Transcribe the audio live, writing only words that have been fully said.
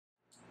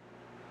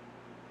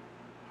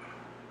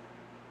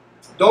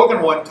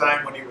Dogen one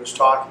time when he was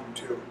talking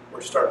to,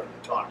 we're starting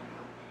to talk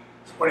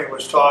now, when he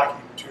was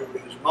talking to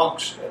his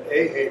monks at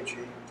AHG,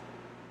 he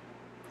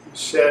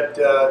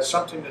said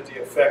something to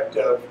the effect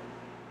of,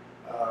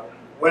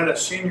 when a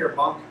senior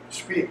monk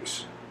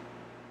speaks,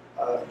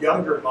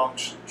 younger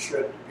monks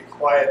should be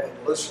quiet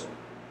and listen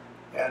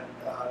and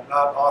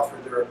not offer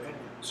their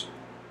opinions.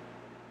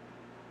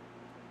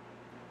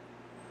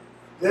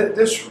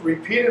 This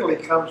repeatedly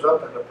comes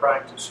up in the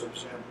practice of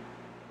Zen.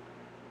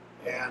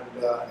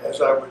 And as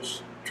I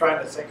was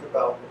trying to think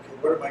about, okay,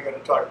 what am I going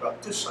to talk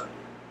about this Sunday?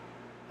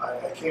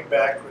 I came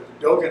back with,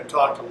 Dogen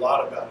talked a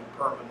lot about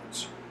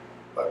impermanence,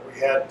 but we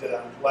had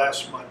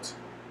last month,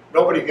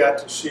 nobody got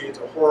to see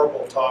the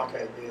horrible talk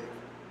I gave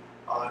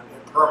on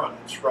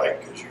impermanence,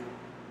 right? Because you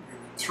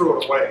threw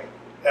it away.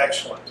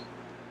 Excellent.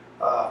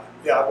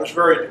 Yeah, it was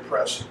very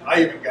depressing.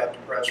 I even got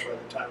depressed by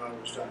the time I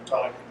was done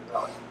talking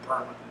about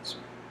impermanence.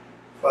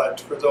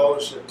 But for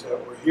those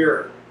that were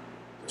here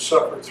to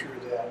suffer through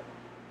that,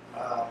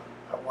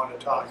 I want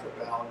to talk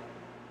about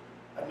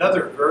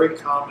another very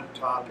common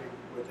topic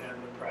within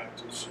the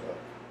practice of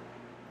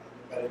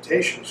the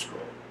meditation school,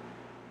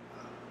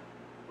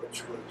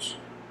 which was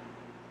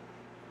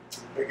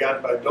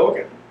begun by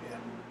Dogen in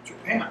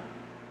Japan.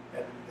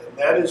 And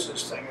that is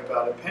this thing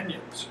about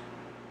opinions.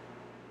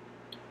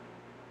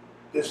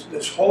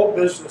 This whole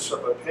business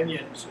of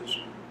opinions is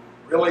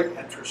really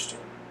interesting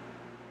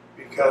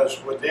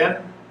because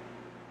within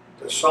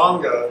the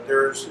Sangha,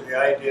 there's the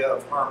idea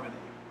of harmony.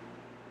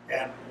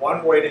 And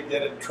one way to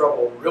get in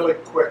trouble really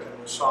quick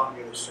in the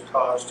Sangha is to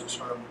cause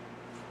disharmony.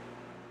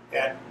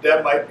 And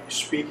that might be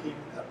speaking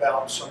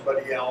about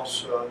somebody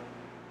else,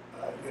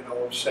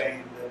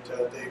 saying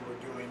that they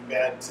were doing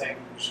bad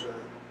things or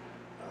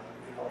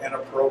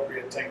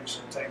inappropriate things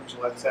and things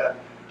like that,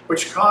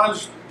 which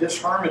cause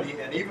disharmony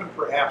and even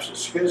perhaps a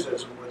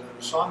schism within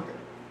the Sangha.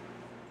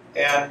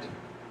 And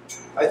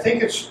I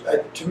think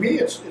to me,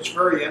 it's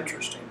very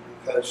interesting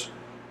because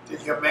the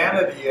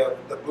humanity of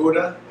the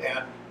Buddha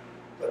and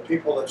the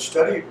people that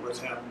studied with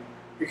him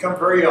become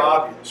very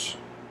obvious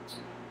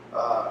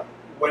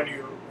when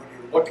you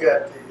look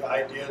at the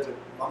idea that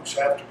monks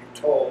have to be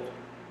told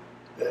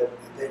that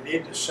they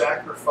need to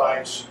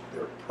sacrifice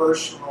their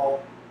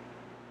personal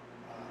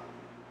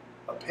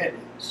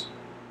opinions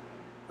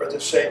for the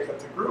sake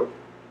of the group.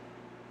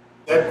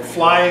 That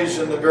flies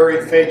in the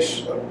very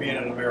face of being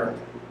an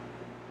American,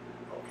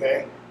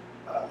 okay?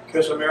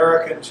 Because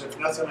Americans, if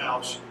nothing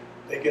else,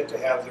 they get to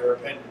have their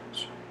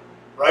opinions,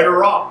 right or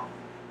wrong.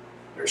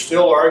 They're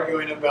still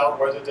arguing about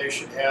whether they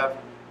should have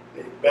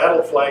the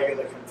battle flag of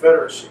the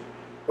Confederacy,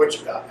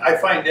 which I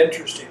find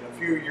interesting. A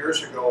few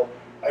years ago,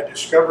 I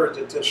discovered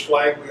that this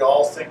flag we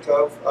all think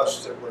of,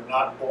 us that were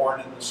not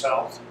born in the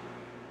South,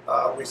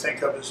 we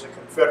think of as the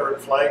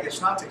Confederate flag. It's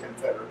not the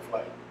Confederate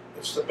flag.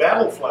 It's the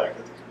battle flag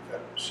of the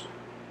Confederacy.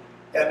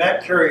 And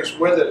that carries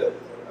with it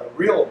a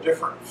real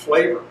different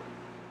flavor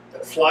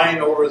that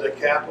flying over the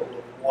capital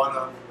of one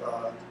of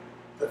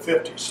the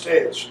 50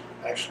 states,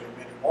 actually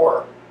many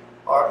more,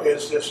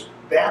 is this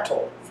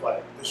battle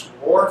flag, this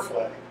war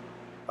flag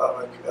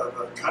of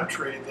a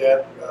country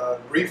that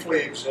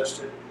briefly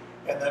existed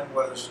and then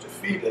was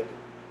defeated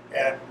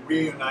and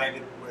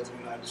reunited with the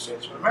United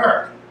States of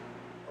America.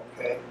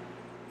 Okay?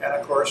 And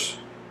of course,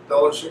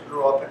 those that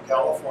grew up in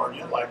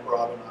California, like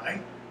Rob and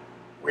I,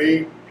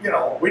 we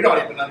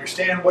don't even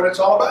understand what it's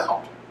all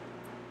about.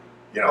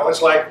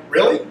 It's like,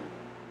 really?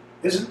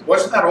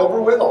 Wasn't that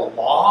over with a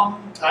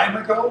long time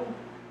ago?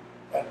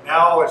 And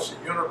now it's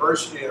the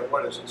University of,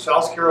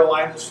 South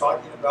Carolina is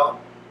talking about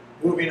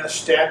moving a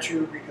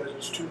statue because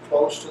it's too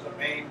close to the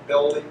main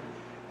building,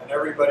 and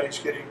everybody's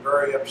getting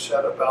very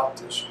upset about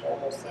this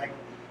whole thing,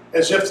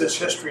 as if this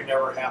history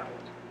never happened.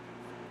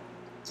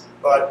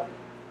 But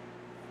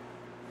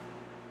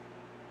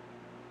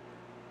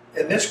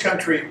in this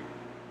country,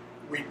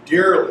 we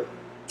dearly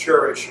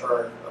cherish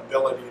our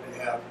ability to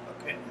have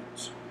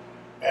opinions,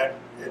 and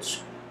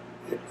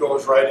it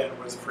goes right in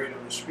with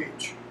freedom of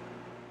speech.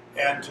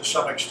 And to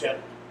some extent,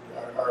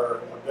 our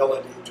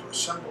ability to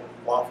assemble,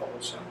 lawful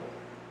assembly.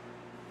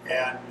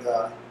 And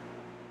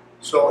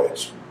so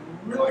it's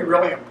really,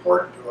 really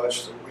important to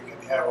us that we can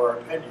have our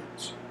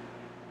opinions.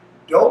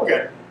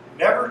 Dogen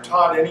never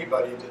taught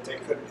anybody that they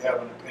couldn't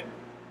have an opinion.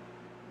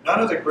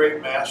 None of the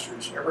great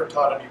masters ever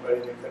taught anybody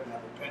they couldn't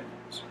have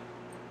opinions.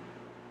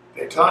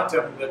 They taught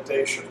them that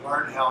they should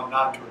learn how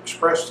not to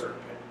express their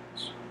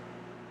opinions.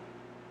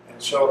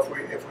 And so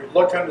if we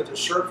look under the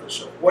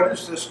surface of what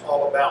is this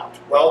all about?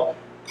 Well,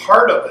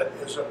 part of it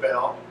is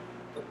about,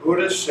 the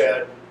Buddha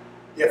said,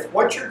 if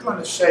what you're going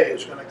to say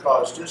is going to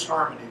cause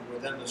disharmony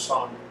within the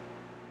Sangha,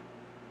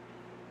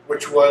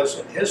 which was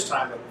in his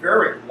time a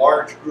very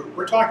large group,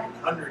 we're talking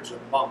hundreds of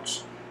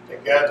monks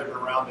that gathered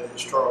around the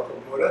historical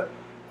Buddha,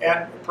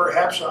 and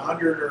perhaps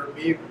 100 or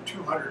even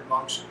 200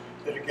 monks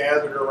that had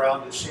gathered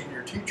around the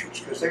senior teachers,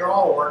 because they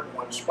all weren't in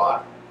one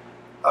spot.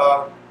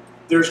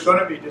 There's going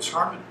to be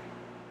disharmony.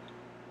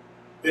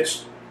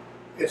 It's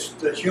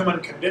the human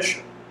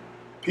condition.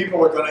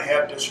 People are going to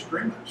have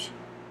disagreements.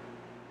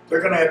 They're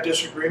going to have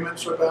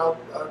disagreements about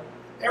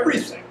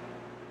everything.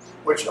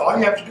 which all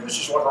you have to do is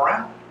just look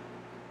around.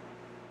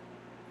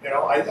 You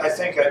know, I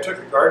think I took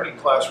a gardening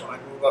class when I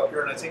moved up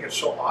here, and I think it's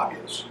so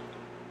obvious.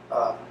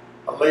 A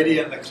lady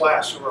in the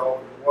class, there were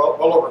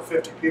well over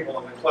 50 people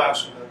in the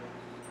class, and the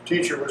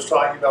teacher was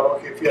talking about,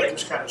 okay, if you have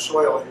this kind of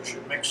soil, you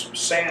should mix some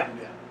sand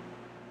in,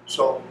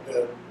 so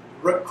the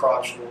root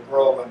crops will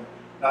grow and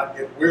not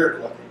get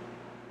weird looking.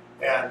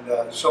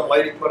 And some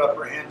lady put up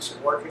her hand and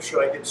said, where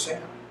should I get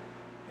sand?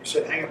 He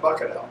said, hang a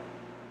bucket out.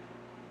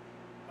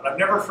 And I've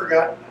never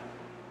forgotten that.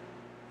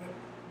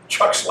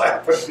 Chuck's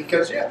laughing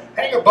because, yeah,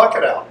 hang a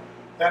bucket out.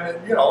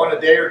 And, you know, in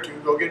a day or two,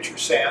 go get your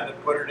sand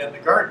and put it in the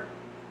garden.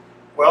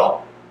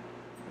 Well,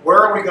 where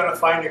are we going to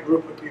find a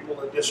group of people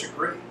that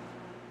disagree?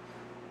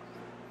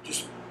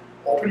 Just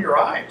open your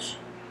eyes.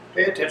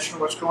 Pay attention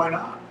to what's going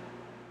on.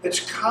 It's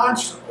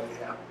constantly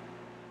happening.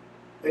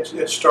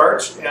 It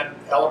starts in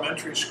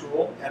elementary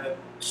school, and it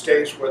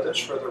stays with us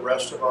for the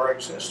rest of our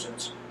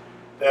existence,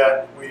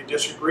 that we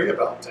disagree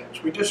about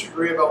things. We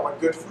disagree about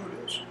what good food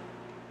is.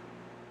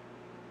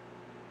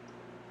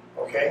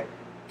 Okay?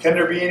 Can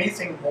there be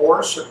anything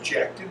more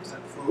subjective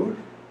than food?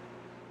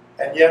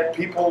 And yet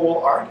people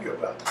will argue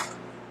about it.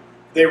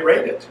 They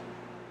rate it,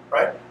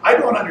 right? I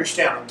don't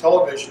understand on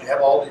television they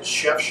have all these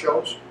chef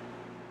shows.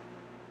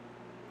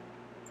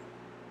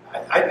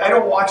 I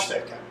don't watch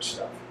that kind of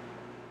stuff.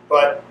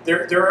 But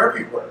they're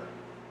everywhere.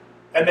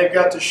 And they've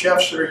got the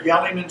chefs that are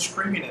yelling and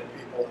screaming at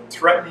people and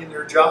threatening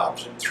their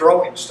jobs and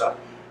throwing stuff.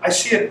 I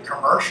see it in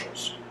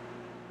commercials.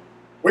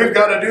 We've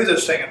got to do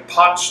this thing, and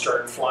pots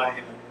start flying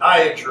and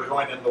knives are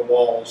going in the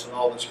walls and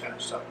all this kind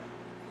of stuff.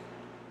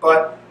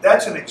 But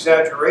that's an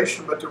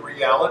exaggeration, but the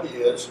reality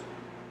is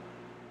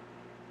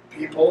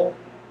people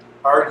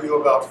argue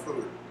about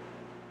food.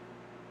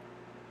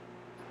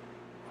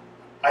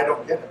 I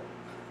don't get it.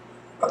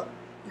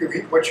 You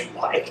eat what you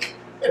like,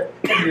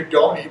 and you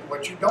don't eat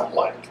what you don't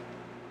like.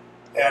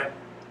 And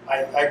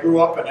I grew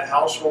up in a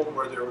household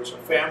where there was a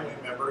family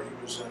member. He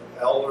was an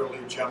elderly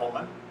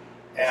gentleman,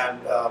 and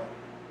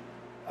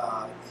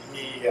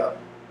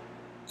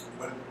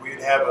when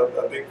we'd have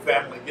a big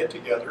family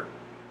get-together,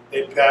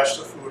 they'd pass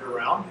the food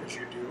around, as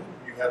you do.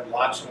 You had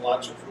lots and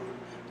lots of food,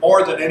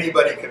 more than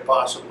anybody could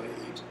possibly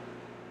eat.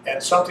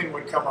 And something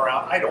would come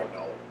around, I don't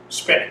know,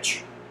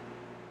 spinach.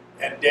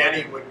 And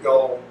Danny would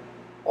go,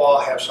 oh,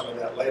 I'll have some of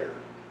that later.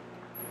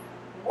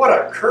 What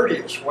a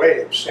courteous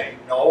way of saying,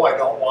 no, I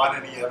don't want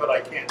any of it, I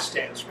can't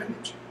stand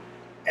spinach.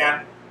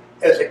 And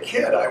as a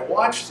kid, I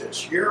watched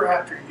this year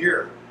after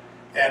year.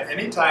 And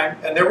anytime,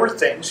 and there were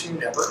things he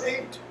never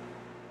ate.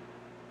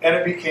 And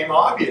it became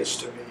obvious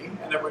to me,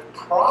 and it was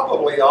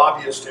probably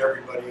obvious to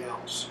everybody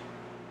else.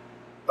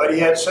 But he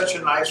had such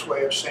a nice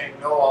way of saying,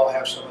 no, I'll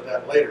have some of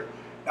that later.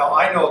 Now,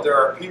 I know there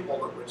are people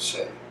that would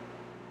say,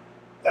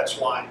 that's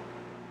lying.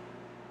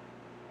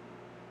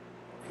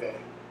 Okay.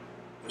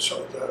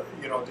 So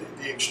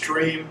the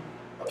extreme,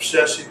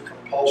 obsessive,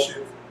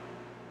 compulsive,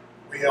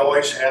 we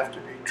always have to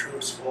be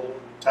truthful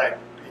type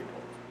of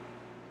people.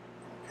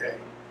 Okay.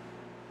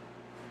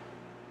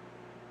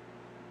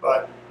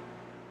 But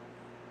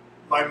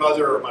my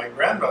mother or my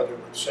grandmother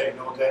would say,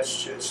 no,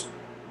 that's just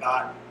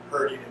not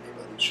hurting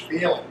anybody's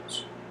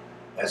feelings.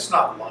 That's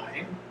not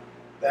lying.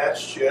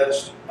 That's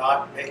just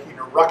not making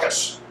a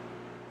ruckus.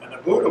 And the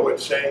Buddha would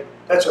say,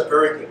 that's a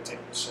very good thing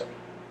to say.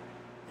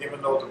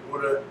 Even though the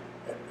Buddha,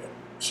 in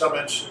some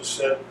instances,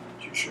 said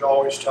you should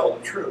always tell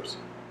the truth.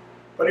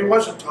 But he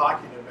wasn't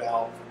talking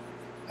about,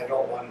 I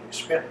don't want any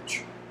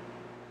spinach.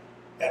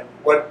 And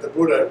what the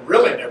Buddha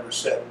really never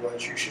said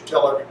was, you should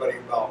tell everybody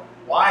about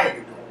why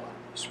you don't want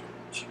any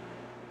spinach.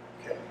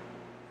 Okay,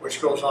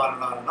 which goes on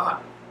and on and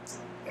on.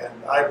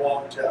 And I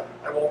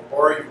won't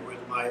bore you with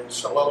my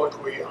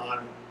soliloquy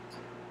on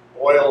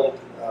boiled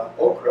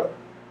okra,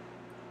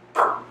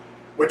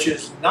 which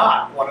is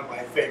not one of my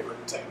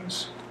favorite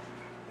things.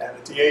 And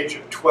at the age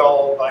of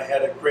 12, I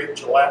had a great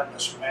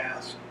gelatinous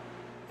mass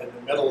in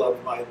the middle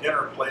of my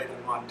dinner plate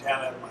in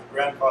Montana at my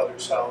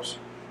grandfather's house.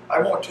 I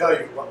won't tell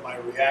you what my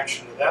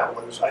reaction to that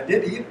was. I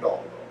did eat it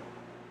all,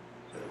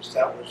 though, because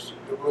that was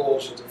the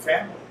rules of the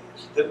family.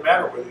 It didn't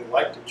matter whether you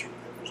liked it. If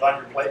it was on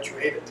your plate, you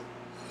ate it.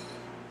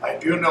 I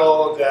do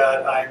know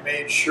that I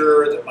made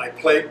sure that my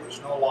plate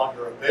was no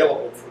longer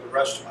available for the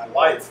rest of my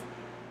life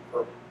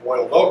for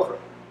boiled okra.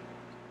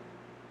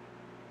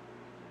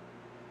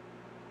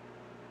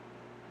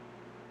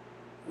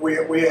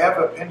 We have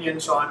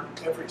opinions on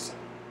everything.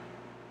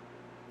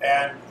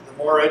 And the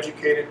more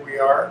educated we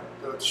are,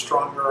 the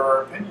stronger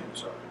our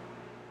opinions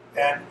are.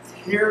 And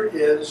here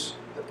is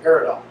the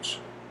paradox.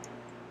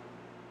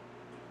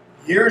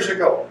 Years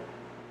ago,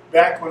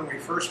 back when we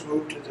first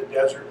moved to the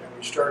desert and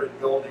we started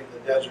building the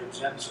Desert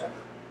Zen Center,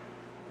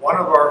 one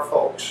of our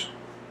folks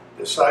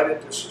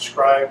decided to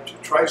subscribe to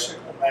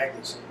Tricycle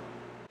magazine.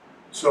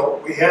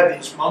 So we had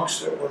these monks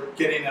that were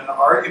getting into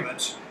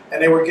arguments,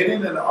 and they were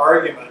getting into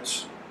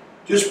arguments.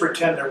 Just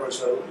pretend there was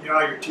you know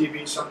how your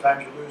TV,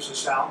 sometimes you lose the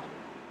sound,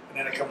 and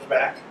then it comes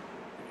back,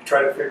 and you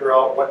try to figure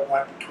out what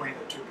went between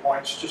the 2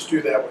 points. Just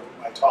do that with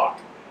my talk.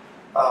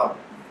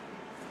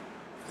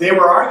 They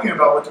were arguing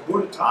about what the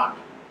Buddha taught.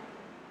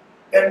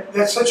 And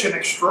that's such an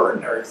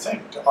extraordinary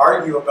thing to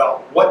argue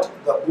about what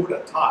the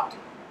Buddha taught,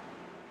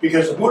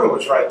 because the Buddha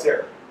was right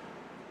there.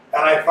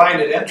 And I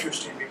find it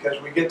interesting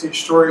because we get these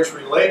stories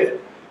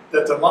related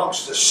that the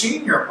monks, the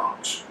senior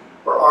monks,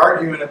 were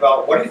arguing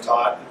about what he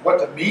taught and what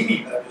the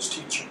meaning of his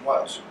teaching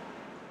was.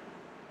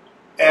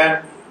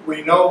 And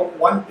we know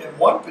in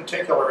one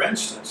particular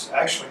instance,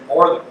 actually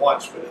more than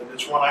once, but in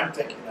this one I'm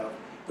thinking of,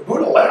 the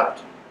Buddha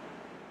left.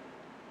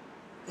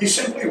 He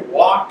simply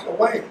walked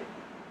away.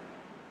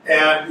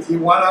 And he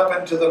went up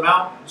into the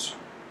mountains,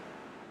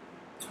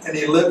 and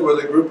he lived with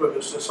a group of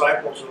his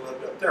disciples who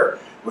lived up there.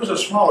 It was a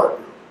smaller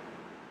group,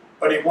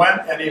 but he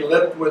went and he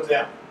lived with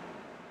them.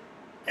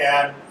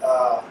 And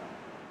a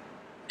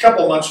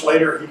couple months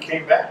later, he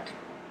came back.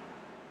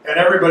 And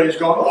everybody's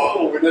going,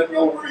 oh, we didn't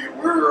know where you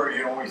were.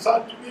 You know, we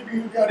thought maybe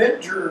you got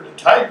injured, a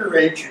tiger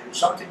ate you,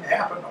 something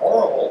happened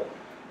horrible.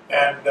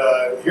 And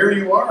here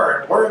you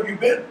are, and where have you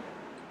been?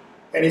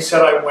 And he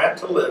said, I went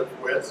to live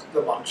with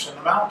the monks in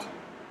the mountain.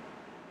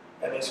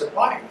 And they said,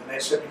 why? And they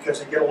said,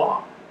 because they get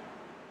along.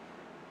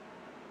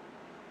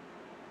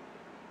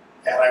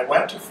 And I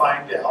went to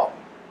find out,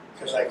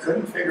 because I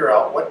couldn't figure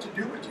out what to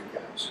do with you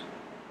guys.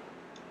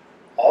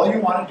 All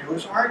you want to do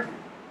is argue.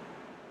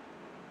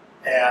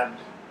 And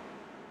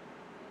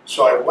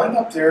so I went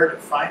up there to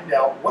find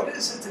out what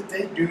is it that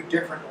they do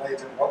differently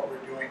than what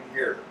we're doing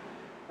here,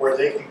 where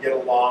they can get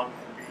along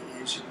and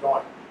be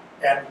easygoing.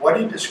 And what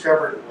he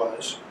discovered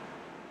was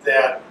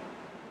that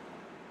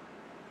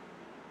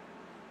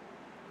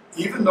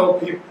even though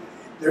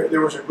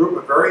there was a group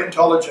of very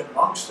intelligent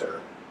monks there,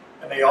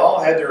 and they all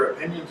had their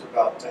opinions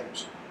about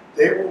things,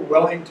 they were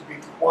willing to be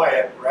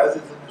quiet rather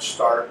than to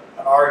start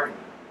an argument.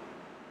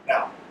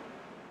 Now,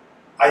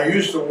 I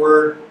use the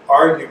word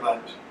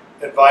argument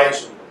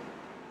advisedly.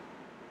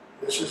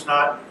 This is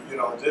not,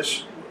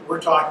 we're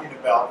talking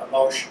about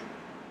emotion.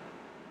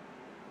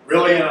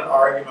 Really in an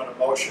argument,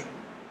 emotion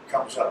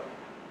comes up.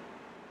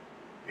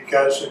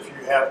 Because if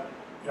you have,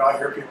 I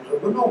hear people say,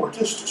 well, no, we're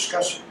just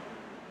discussing.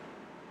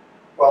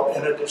 Well,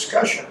 in a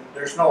discussion,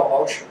 there's no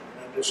emotion.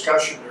 In a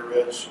discussion, there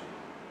is,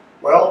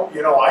 well,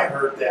 I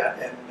heard that,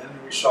 and then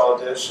we saw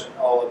this and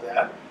all of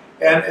that.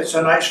 And it's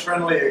a nice,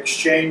 friendly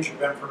exchange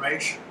of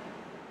information.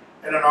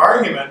 In an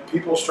argument,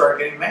 people start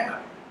getting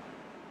mad.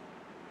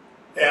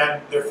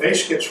 And their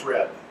face gets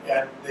red,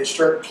 and they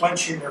start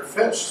clenching their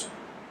fists.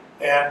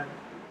 And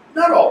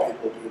not all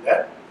people do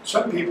that.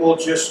 Some people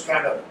just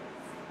kind of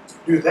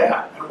do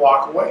that and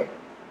walk away.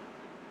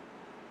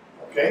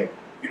 Okay?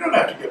 You don't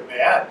have to get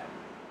mad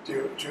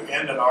to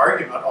end an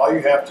argument. All you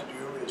have to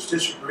do is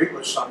disagree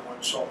with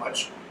someone so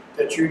much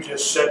that you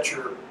just set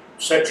your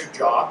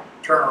jaw,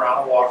 turn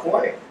around and walk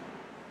away.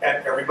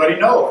 And everybody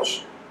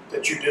knows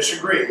that you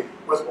disagree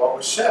with what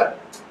was said.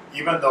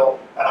 Even though,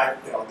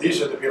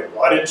 these are the people,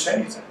 well, I didn't say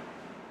anything.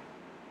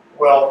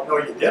 Well, no,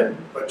 you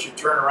didn't, but you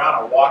turned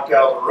around and walked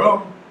out of the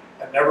room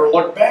and never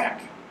looked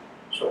back.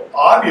 So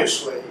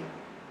obviously,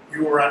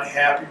 you were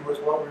unhappy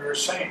with what we were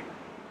saying.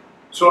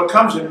 So it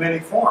comes in many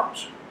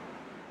forms.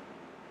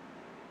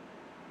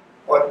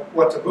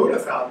 What the Buddha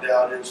found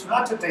out is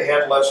not that they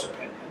had less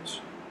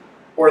opinions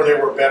or they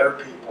were better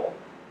people.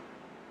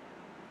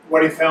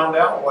 What he found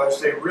out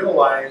was they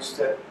realized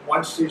that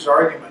once these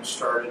arguments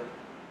started,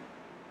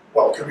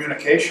 well,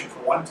 communication, for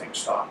one thing,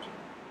 stopped.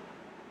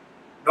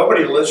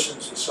 Nobody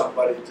listens to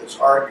somebody that's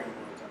arguing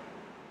with them.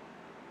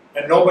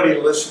 And nobody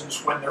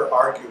listens when they're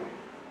arguing.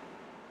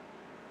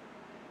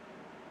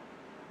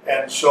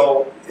 And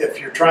so, if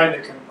you're trying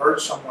to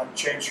convert someone,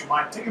 change your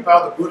mind, think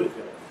about how the Buddha did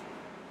it.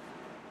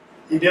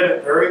 He did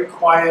it very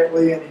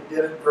quietly, and he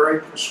did it very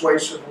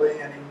persuasively,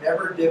 and he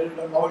never did it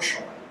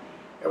emotionally.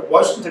 It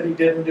wasn't that he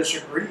didn't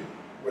disagree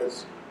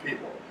with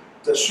people.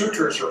 The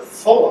sutras are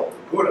full of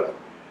the Buddha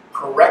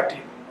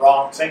correcting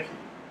wrong thinking.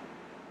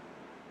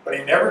 But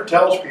he never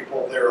tells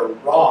people they're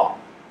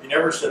wrong. He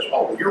never says,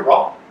 oh, well, you're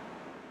wrong.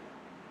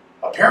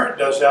 A parent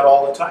does that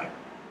all the time.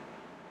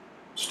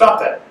 Stop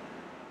that.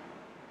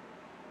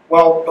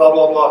 Well, blah,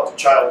 blah, blah. The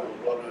child goes,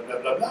 blah, blah,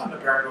 blah, blah, blah. And the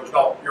parent goes,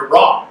 no, you're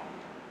wrong.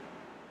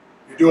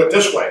 You do it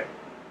this way.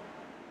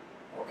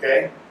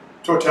 Okay?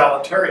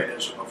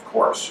 Totalitarianism, of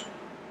course.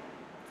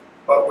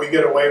 But we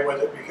get away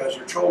with it because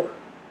you're children.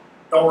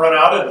 Don't run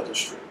out into the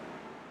street.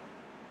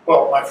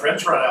 Well, my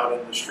friends run out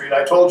in the street.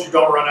 I told you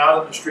don't run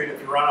out in the street.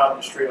 If you run out in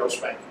the street, I'll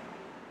spank you.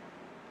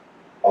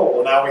 Oh,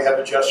 well, now we have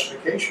a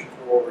justification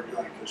for what we're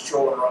doing because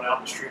children run out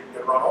in the street and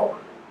get run over.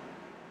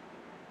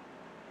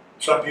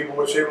 Some people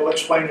would say, well,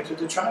 explain it to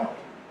the child.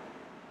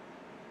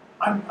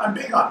 I'm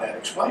big on that.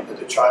 Explain to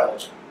the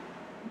child.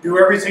 Do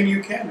everything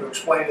you can to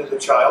explain to the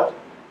child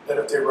that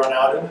if they run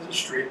out into the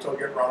street, they'll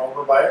get run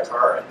over by a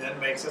car, and then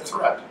make the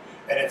threat.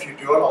 And if you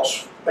do it, I'll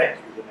spank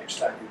you the next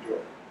time you do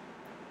it.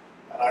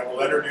 And I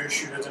will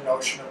introduce you to the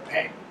notion of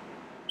pain.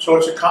 So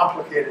it's a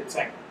complicated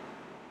thing.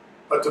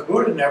 But the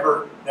Buddha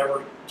never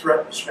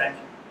threatened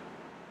spanking.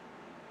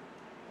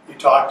 He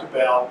talked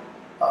about,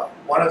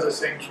 one of the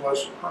things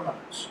was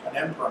permanence and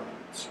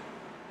impermanence.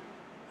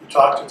 He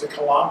talked to the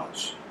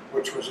Kalamas,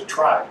 which was a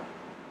tribe,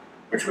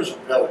 which was a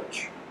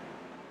village.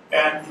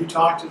 And he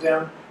talked to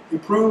them. he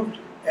proved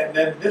and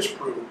then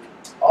disproved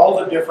all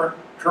the different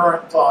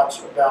current thoughts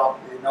about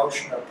the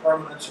notion of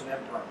permanence and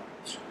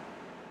impermanence.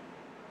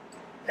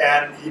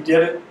 And he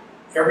did it,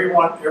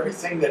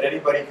 everything that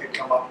anybody could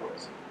come up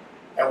with.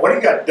 And what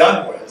he got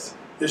done with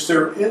is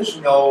there is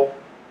nothing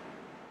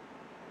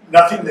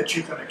that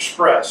you can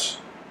express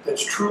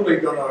that's truly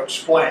going to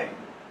explain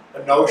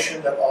the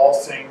notion that all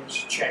things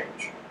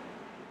change.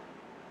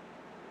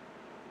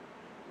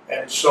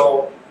 And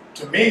so,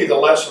 to me, the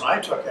lesson I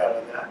took out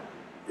of that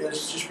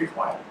is just be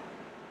quiet.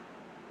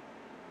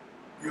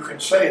 You can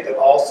say that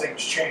all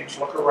things change.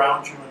 Look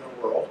around you in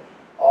the world.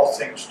 All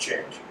things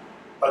change.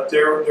 But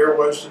there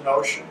was the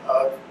notion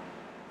of,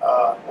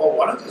 well,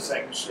 one of the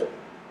things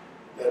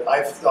that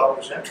I thought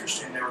was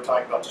interesting, they were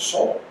talking about the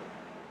soul.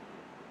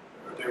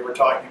 They were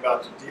talking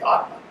about the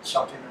Atma,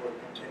 something that would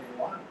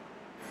continue on.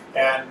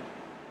 And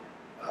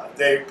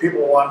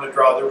people wanted to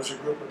draw, there was a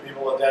group of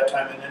people at that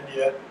time in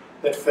India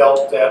that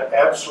felt that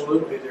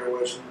absolutely there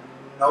was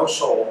no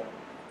soul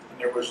and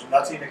there was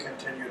nothing that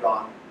continued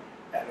on,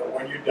 and that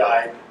when you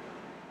died,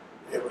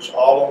 it was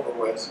all over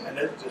with. And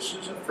this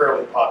is a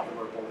fairly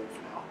popular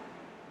belief now,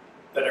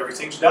 that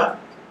everything's done.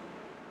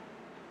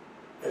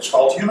 It's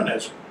called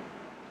humanism.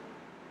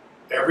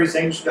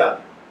 Everything's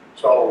done.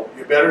 So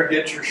you better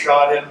get your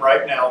shot in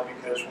right now,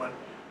 because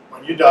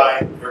when you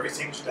die,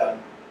 everything's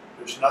done.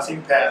 There's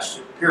nothing past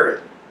it,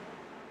 period.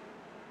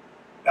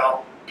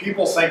 Now,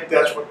 people think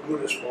that's what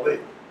Buddhists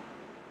believe.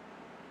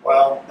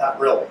 Well, not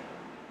really.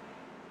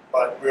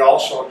 But we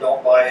also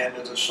don't buy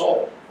into the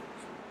soul.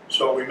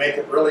 So we make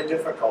it really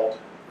difficult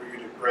for you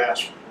to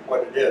grasp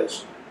what it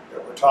is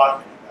that we're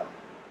talking about.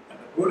 And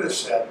the Buddha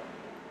said,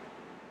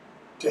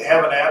 to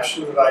have an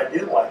absolute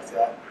idea like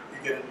that, you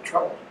get into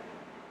trouble.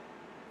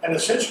 And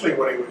essentially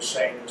what he was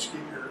saying is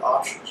keep your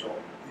options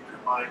open, keep your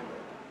mind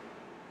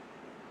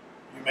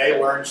open. You may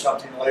learn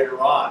something later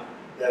on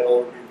that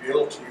will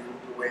reveal to you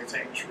the way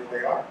things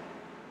really are.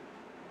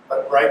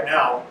 But right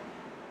now,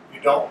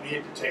 you don't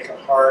need to take a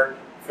hard,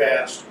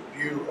 fast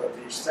view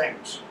of these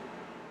things.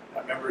 I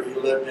remember he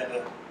lived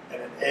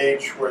in an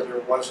age where there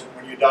wasn't,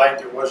 when you died,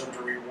 there wasn't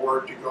a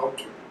reward to go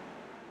to.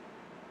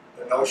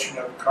 The notion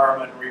of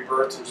karma and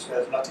rebirth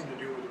has nothing to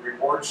do with the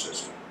reward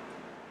system.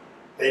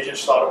 They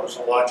just thought it was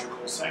a logical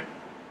thing.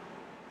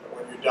 That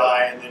when you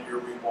die and then you're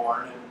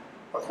reborn, and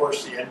of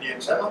course the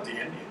Indians, I love the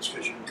Indians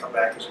because you can come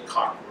back as a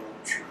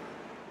cockroach or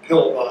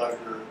pill bug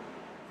or,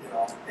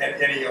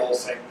 any old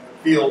thing,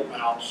 a field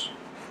mouse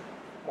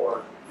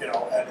or,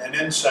 an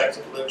insect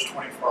that lives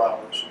 24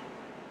 hours.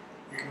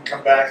 You can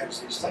come back as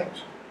these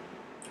things.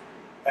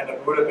 And the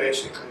Buddha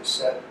basically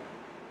said,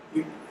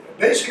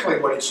 basically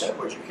what he said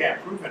was you can't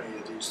prove any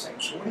of these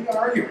things, so what are you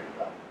arguing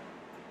about?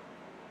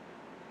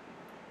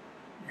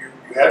 You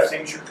have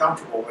things you're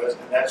comfortable with,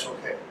 and that's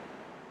okay.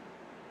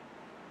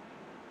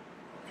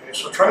 Okay,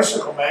 so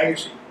Tricycle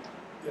Magazine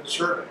did a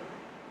survey.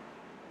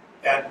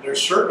 And their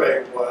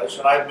survey was,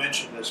 and I've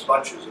mentioned this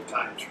bunches of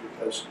times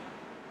because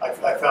I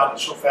found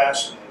it so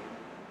fascinating.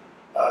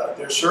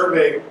 Their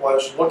survey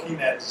was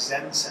looking at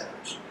Zen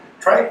centers.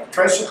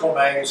 Tricycle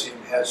Magazine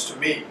has, to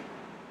me,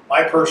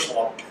 my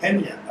personal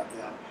opinion of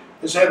them,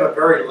 is they have a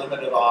very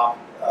limited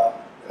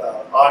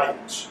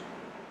audience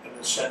in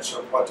the sense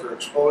of what they're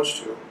exposed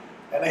to.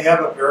 And they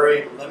have a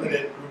very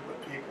limited group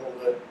of people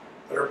that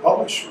are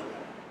published with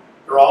them.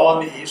 They're all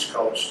on the East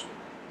Coast.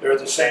 They're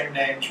the same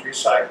names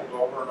recycled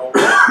over and over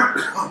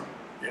again.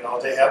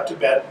 They have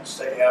Tibetans,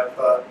 they have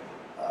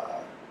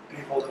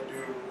people that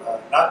do,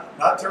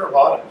 not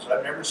Theravadins.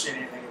 I've never seen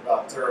anything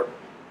about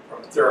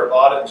from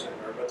Theravadins in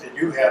there, but they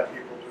do have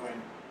people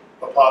doing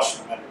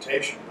Vipassana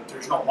meditation, but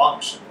there's no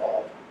monks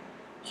involved.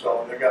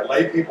 So they've got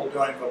lay people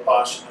doing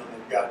Vipassana,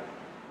 they've got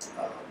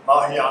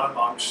Mahayana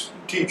monks,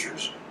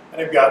 teachers,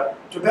 and they've got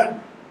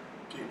Tibetan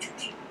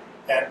teachers.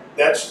 And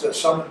that's the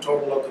sum and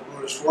total of the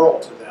Buddhist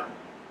world to them.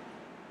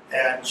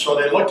 And so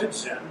they looked at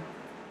Zen,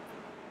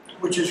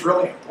 which is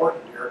really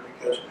important here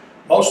because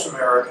most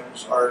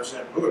Americans are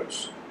Zen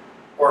Buddhists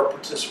or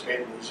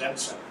participate in the Zen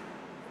Center.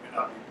 They may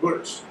not be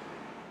Buddhists.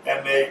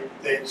 And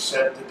they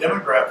said the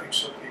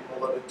demographics of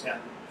people that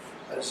attend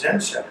a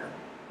Zen Center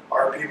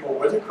are people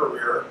with a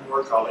career who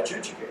are college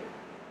educated.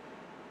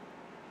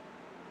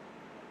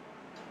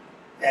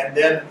 And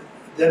then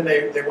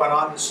they went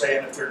on to say,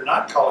 and if they're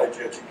not college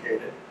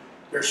educated,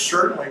 they're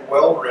certainly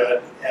well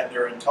read and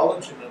they're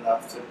intelligent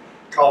enough that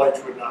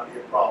college would not be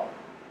a problem.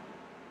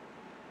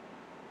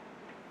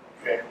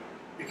 Okay?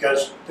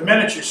 Because the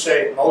minute you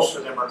say most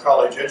of them are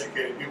college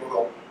educated, people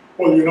go,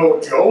 well,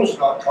 Joe's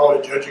not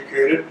college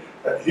educated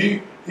and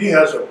he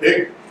has a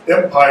big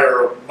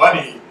empire of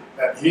money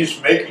and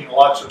he's making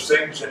lots of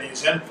things and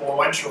he's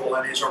influential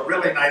and he's a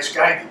really nice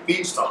guy and he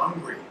feeds the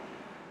hungry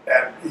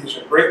and he's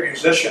a great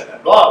musician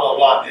and blah, blah,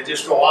 blah. And they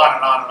just go on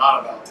and on and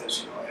on about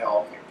this. Yeah,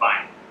 okay,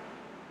 fine.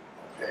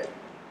 Okay.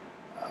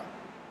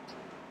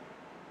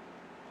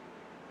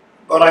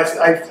 But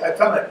I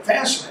found it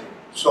fascinating.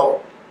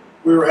 So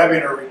we were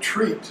having a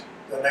retreat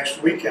the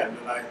next weekend,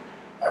 and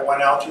I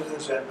went out to the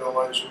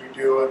Zendo as we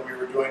do, and we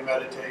were doing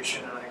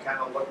meditation, and I kind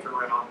of looked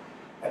around,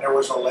 And there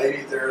was a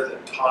lady there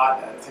that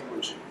taught, I think it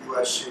was at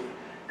USC,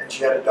 and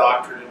she had a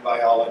doctorate in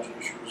biology.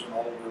 She was an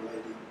older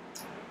lady.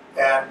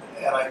 And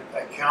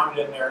I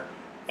counted in there,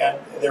 and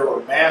there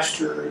were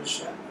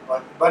masters, and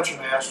a bunch of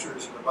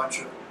masters, and a bunch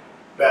of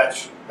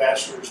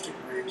bachelor's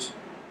degrees,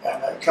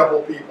 and a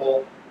couple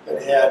people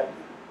that had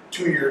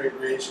 2-year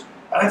degrees.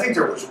 And I think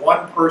there was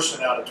one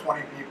person out of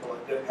 20 people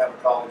that didn't have a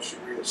college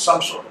degree of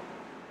some sort.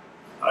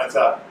 And I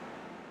thought,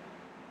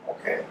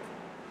 okay.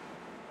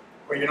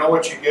 Well, you know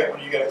what you get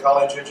when you get a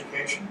college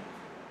education?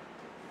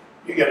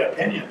 You get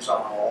opinions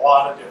on a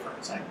lot of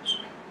different things.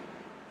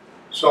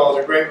 So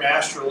the great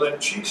master Lin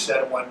Chi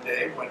said one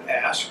day when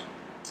asked,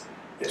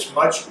 it's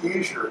much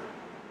easier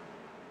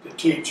to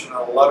teach an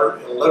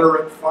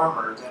illiterate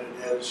farmer than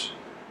it is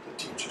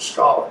to teach a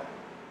scholar,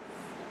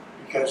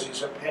 because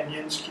his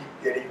opinions keep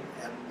getting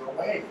in the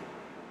way.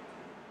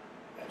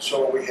 And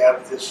so we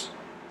have this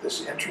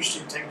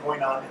interesting thing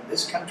going on in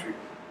this country,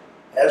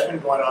 has been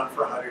going on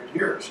for 100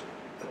 years,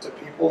 that the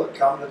people that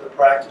come to the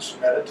practice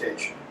of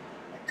meditation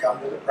and come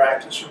to the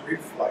practice of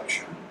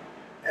reflection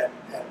and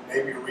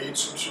maybe read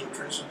some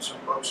sutras and some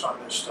books on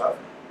this stuff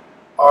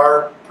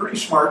are pretty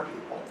smart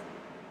people,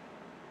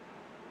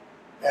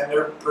 and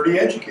they're pretty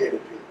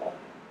educated people,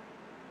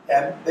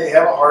 and they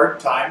have a hard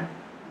time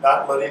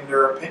not letting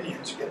their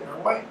opinions get in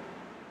their way.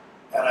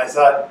 And I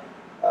thought,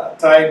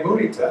 Tai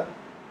Mudita,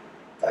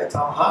 Tai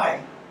Tam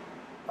Hai,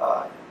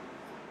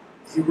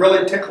 he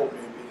really tickled me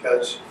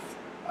because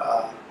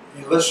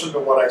he listened to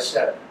what I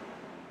said,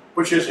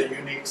 which is a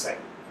unique thing,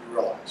 you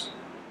realize.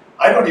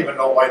 I don't even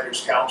know why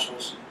there's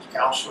counselors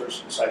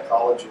and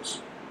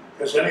psychologists,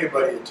 because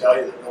anybody would tell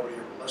you that nobody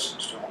ever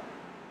listens to them.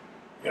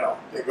 You know,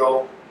 they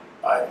go,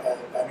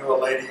 I knew a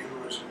lady who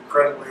was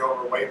incredibly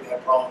overweight and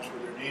had problems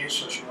with her knees,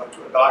 so she went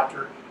to a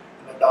doctor,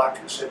 and the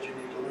doctor said, you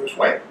need to lose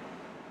weight.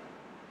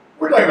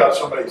 We're talking about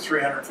somebody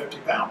 350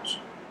 pounds,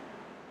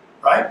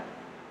 right?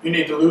 You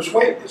need to lose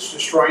weight. It's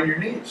destroying your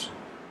knees.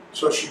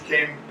 So she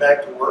came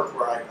back to work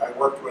where I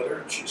worked with her,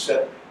 and she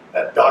said,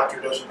 that doctor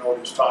doesn't know what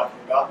he's talking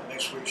about. The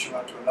next week she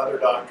went to another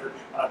doctor,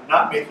 and I'm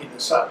not making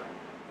this up.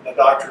 And the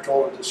doctor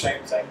told her the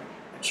same thing,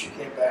 and she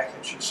came back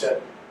and she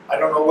said, I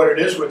don't know what it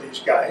is with these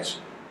guys.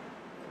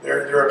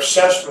 They're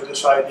obsessed with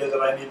this idea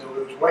that I need to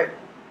lose weight.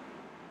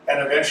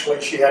 And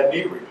eventually she had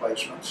knee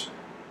replacements,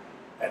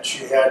 and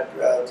she had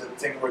the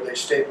thing where they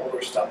stapled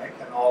her stomach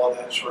and all of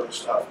that sort of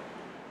stuff.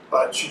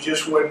 But she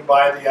just wouldn't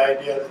buy the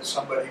idea that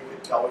somebody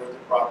could tell her the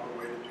proper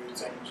way to do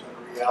things,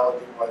 and the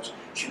reality was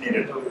she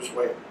needed to lose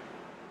weight.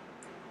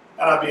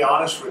 And I'll be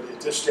honest with you,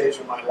 at this stage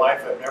of my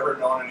life, I've never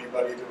known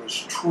anybody that was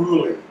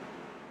truly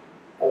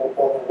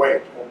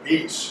overweight,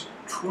 obese,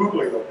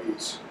 truly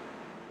obese,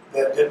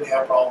 that didn't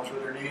have problems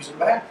with their knees and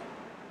back.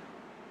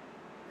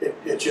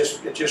 It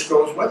just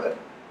goes with it.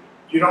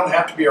 You don't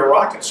have to be a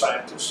rocket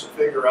scientist to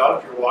figure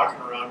out if you're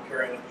walking around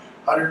carrying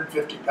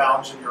 150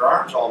 pounds in your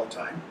arms all the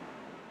time.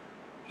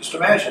 Just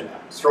imagine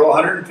that. Throw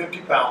 150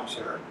 pounds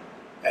there,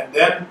 and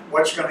then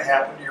what's going to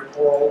happen to your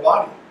poor old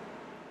body?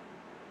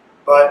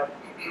 But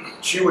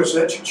she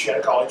had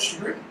a college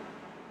degree,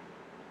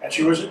 and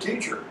she was a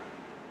teacher,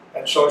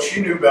 and so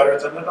she knew better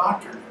than the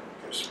doctor knew,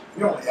 because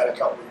he only had a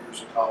couple of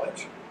years of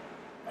college.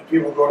 And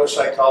people go to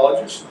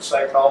psychologists, and the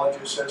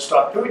psychologist says,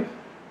 stop doing it.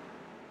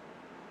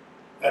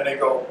 And they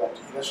go, well,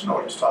 he doesn't know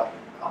what he's talking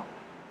about.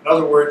 In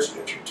other words,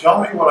 if you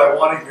tell me what I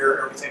want to hear,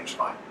 everything's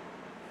fine.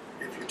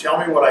 If you tell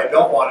me what I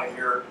don't want to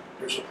hear,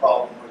 there's a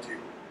problem with you.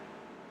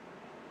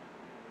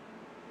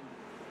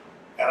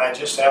 And I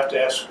just have to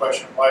ask the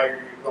question, why are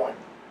you going?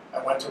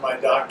 I went to my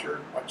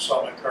doctor, went and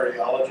saw my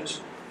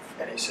cardiologist,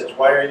 and he says,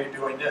 why are you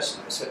doing this?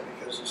 And I said,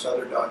 because this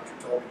other doctor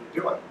told me to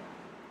do it.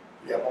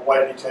 Yeah, well, why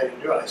did he tell you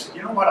to do it? I said,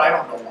 you know what, I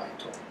don't know why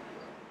he told me to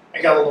do it.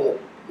 I got a little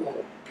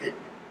peak.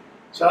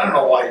 I said, I don't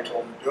know why he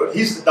told me to do it.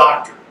 He's the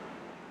doctor.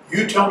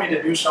 You tell me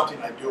to do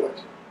something, I do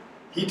it.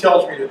 He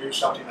tells me to do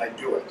something, I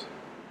do it.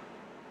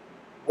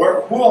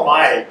 Who am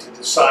I to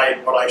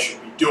decide what I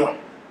should be doing?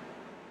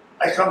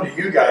 I come to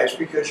you guys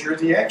because you're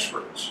the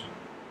experts.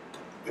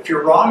 If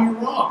you're wrong,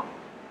 you're wrong.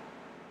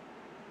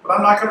 But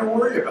I'm not going to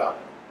worry about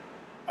it.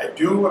 I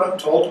do what I'm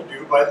told to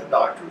do by the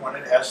doctor when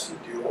it has to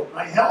deal with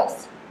my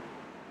health.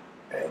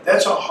 Okay?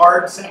 That's a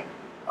hard thing.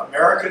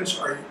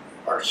 Americans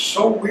are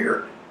so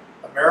weird.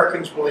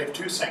 Americans believe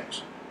two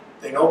things.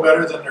 They know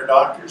better than their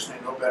doctors, and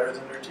they know better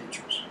than their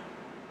teachers.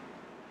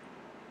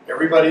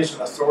 Everybody's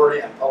an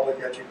authority on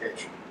public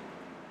education.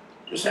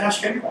 Just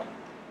ask anyone.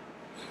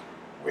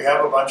 We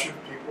have a bunch of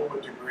people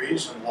with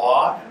degrees in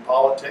law and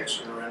politics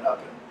who are up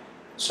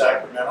in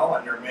Sacramento,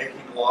 and they're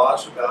making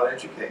laws about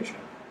education.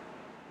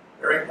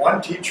 There ain't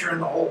one teacher in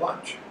the whole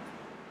bunch.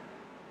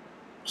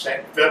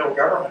 Same federal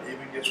government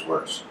even gets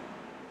worse.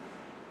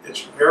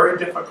 It's very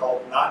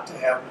difficult not to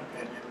have an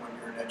opinion when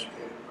you're an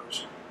educated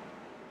person.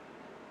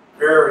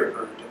 Very,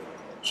 very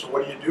difficult. So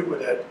what do you do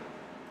with it?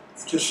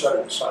 Just set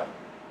it aside.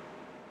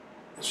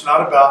 It's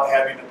not about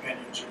having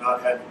opinions or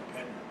not having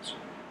opinions.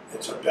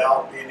 It's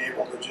about being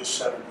able to just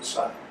set it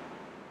aside.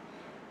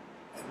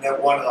 And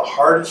that one of the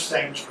hardest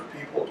things for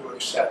people to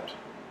accept,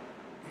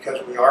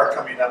 because we are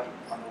coming up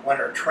on the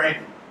winter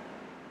training.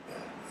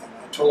 And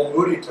I told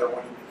Moody to,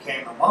 when he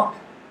became a monk,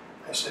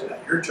 I said, now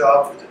your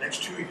job for the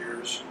next 2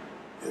 years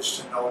is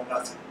to know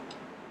nothing.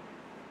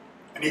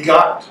 And he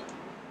got it.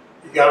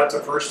 He got it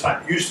the first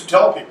time. He used to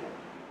tell people,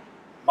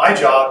 my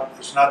job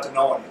is not to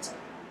know anything.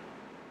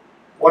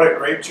 What a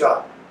great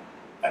job.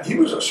 And he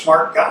was a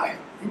smart guy.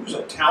 He was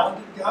a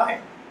talented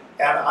guy.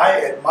 And I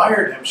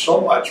admired him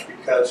so much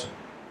because,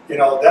 you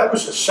know, that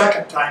was the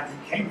second time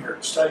he came here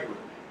to study with me.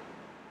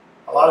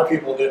 A lot of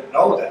people didn't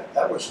know that.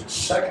 That was his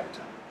second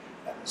time.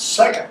 And the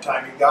second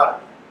time he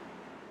got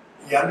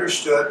it, he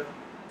understood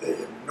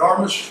the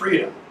enormous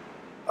freedom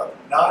of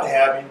not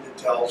having to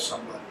tell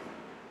somebody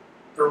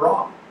they're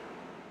wrong,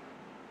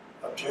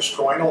 of just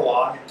going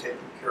along and taking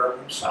care of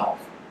himself.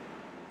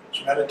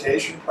 His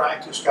meditation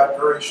practice got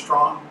very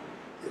strong.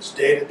 His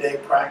day-to-day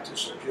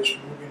practice of just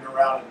moving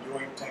around and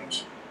doing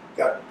things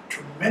got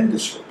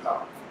tremendously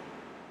powerful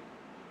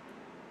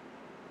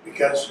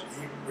because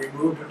he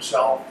removed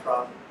himself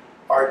from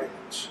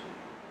arguments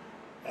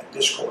and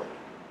discord.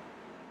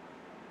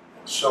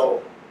 And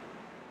so,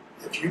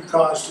 if you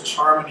cause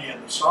disharmony in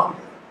the Sangha,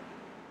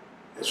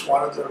 it's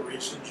one of the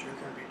reasons you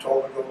can be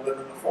told to go live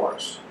in the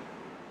forest,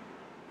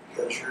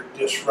 because you're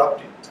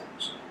disrupting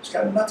things. It's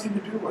got nothing to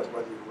do with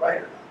whether you're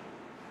right or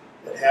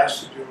not. It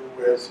has to do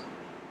with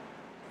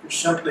you're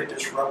simply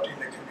disrupting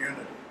the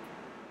community.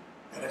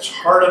 And it's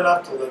hard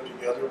enough to live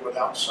together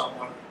without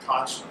someone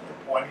constantly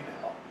pointing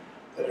out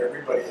that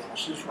everybody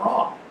else is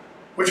wrong,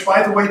 which,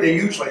 by the way, they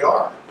usually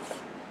are.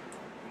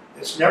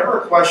 It's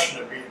never a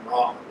question of being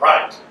wrong or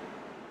right.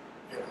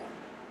 You know,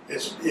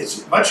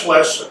 it's much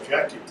less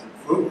subjective than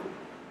food.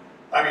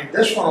 I mean,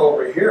 this one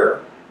over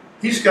here,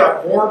 he's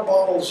got more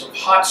bottles of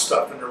hot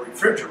stuff in the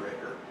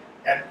refrigerator,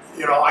 and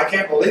you know, I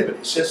can't believe it.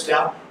 He sits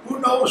down. Who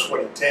knows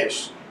what he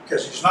tastes?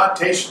 Because he's not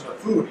tasting the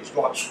food. He's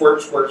going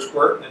squirt, squirt,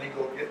 squirt, and then he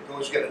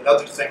goes get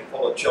another thing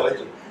full of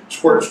chilies and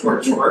squirt,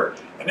 squirt, squirt,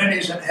 and then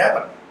he's in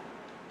heaven.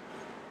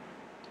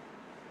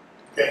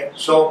 Okay,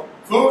 so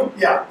food,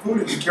 yeah,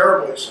 food is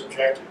terribly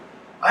subjective.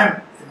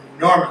 I'm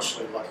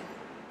enormously lucky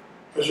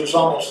because there's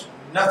almost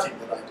nothing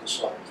that I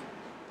dislike.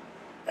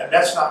 And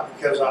that's not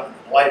because I'm an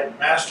enlightened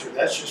master,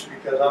 that's just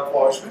because I've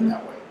always been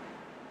that way.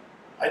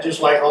 I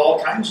just like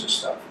all kinds of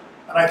stuff.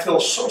 And I feel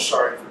so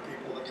sorry for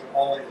people that can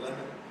only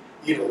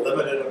eat a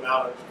limited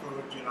amount of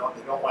food, you know,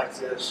 they don't like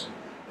this, and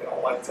they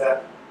don't like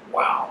that.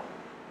 Wow.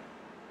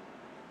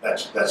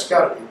 That's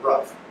got to be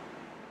rough.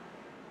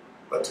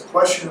 But the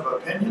question of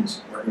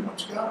opinions,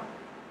 everyone's got them.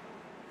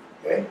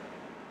 Okay?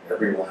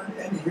 Everyone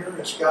in here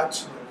has got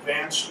some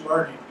advanced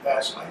learning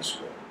past high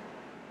school.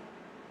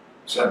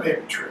 So that may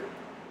be true.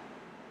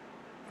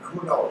 And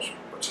who knows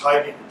what's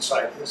hiding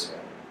inside his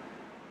head.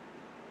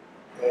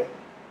 Okay?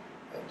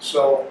 And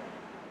so,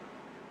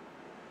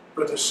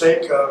 for the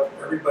sake of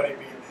everybody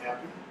being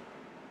happy,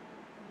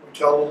 we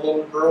tell the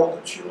little girl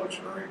that she looks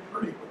very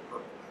pretty with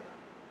purple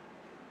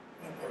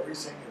hair. And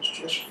everything is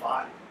just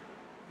fine.